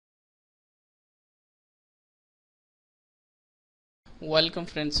Welcome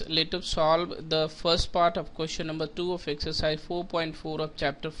friends, let us solve the first part of question number 2 of exercise 4.4 of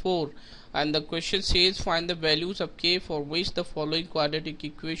chapter 4, and the question says find the values of k for which the following quadratic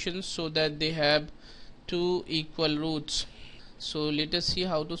equations so that they have two equal roots. So let us see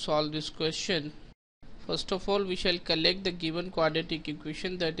how to solve this question. First of all, we shall collect the given quadratic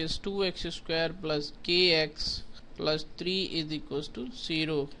equation, that is 2x square plus kx plus 3 is equals to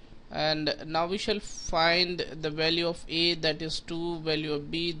 0. And now we shall find the value of a, that is 2, value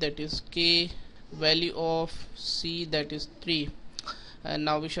of b, that is k, value of c, that is 3. And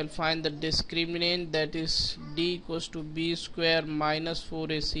now we shall find the discriminant, that is d equals to b square minus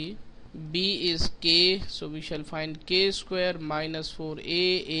 4ac. b is k, so we shall find k square minus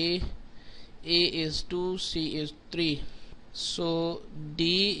 4a, a is 2, c is 3. So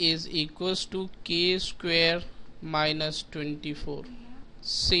d is equals to k square minus 24.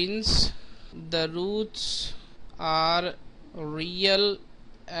 Since the roots are real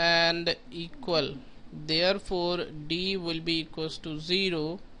and equal, therefore d will be equals to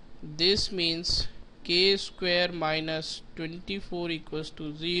 0. This means k square minus 24 equals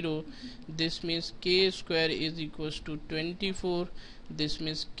to 0. This means k square is equals to 24. This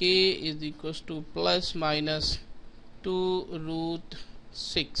means k is equals to plus minus 2 root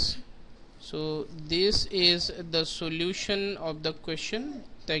 6. So this is the solution of the question.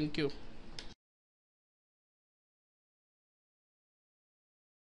 Thank you.